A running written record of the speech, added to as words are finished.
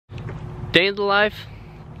Day in the life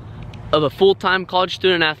of a full-time college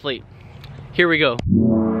student athlete. Here we go.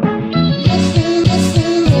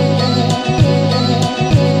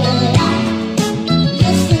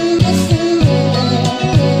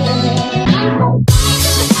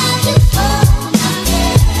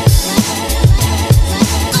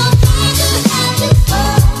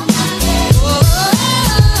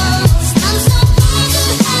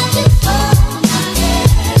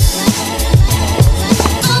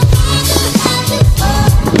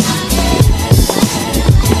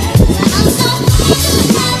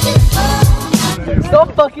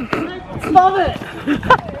 Stop it!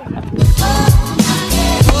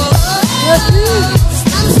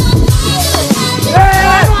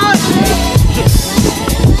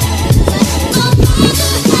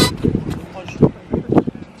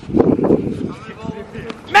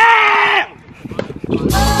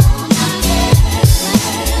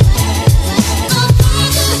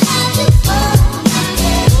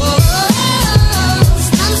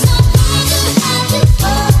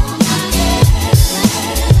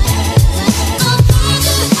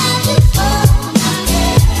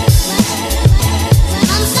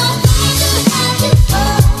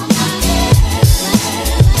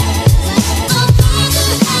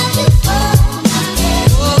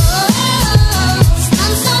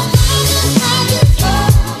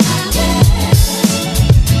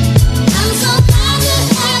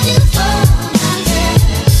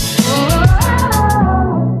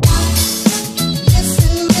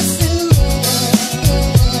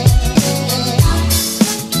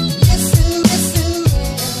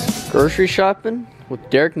 Grocery shopping with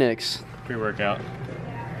Derek Nix. Pre-workout.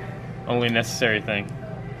 Only necessary thing.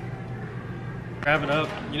 Grab it up,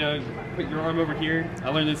 you know, put your arm over here. I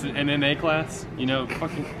learned this in MMA class, you know,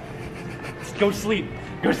 fucking just go to sleep.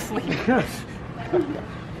 Go to sleep.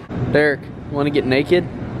 Derek, want to get naked?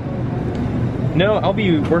 No, I'll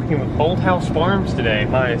be working with Old House Farms today.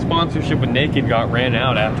 My sponsorship with Naked ran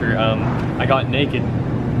out after I got naked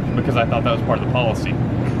because I thought that was part of the policy.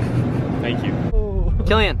 Thank you.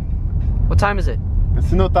 Killian, what time is it?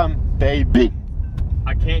 It's no time, baby.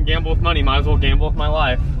 I can't gamble with money, might as well gamble with my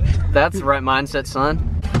life. That's the right mindset, son.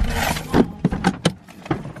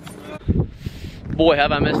 Boy,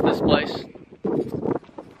 have I missed this place.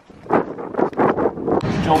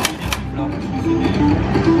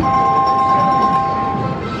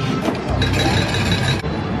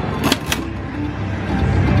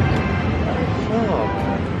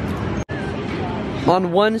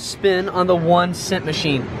 On one spin on the 1 cent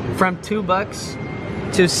machine, from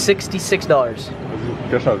 $2 to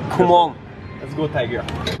 $66. Come on. Let's go, Tiger.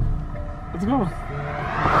 Let's go.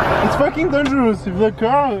 It's fucking dangerous. If the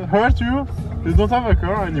car hurts you, you don't have a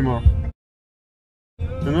car anymore.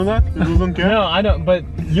 You know that? You don't care? No, I don't, but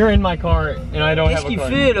you're in my car and I don't have a car.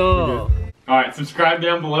 Oh. Alright, subscribe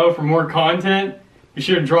down below for more content. Be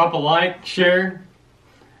sure to drop a like, share,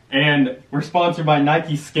 and we're sponsored by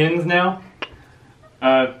Nike Skins now.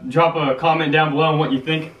 Drop a comment down below on what you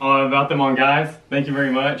think about them on guys. Thank you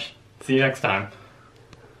very much. See you next time.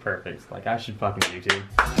 Perfect. Like I should fucking YouTube.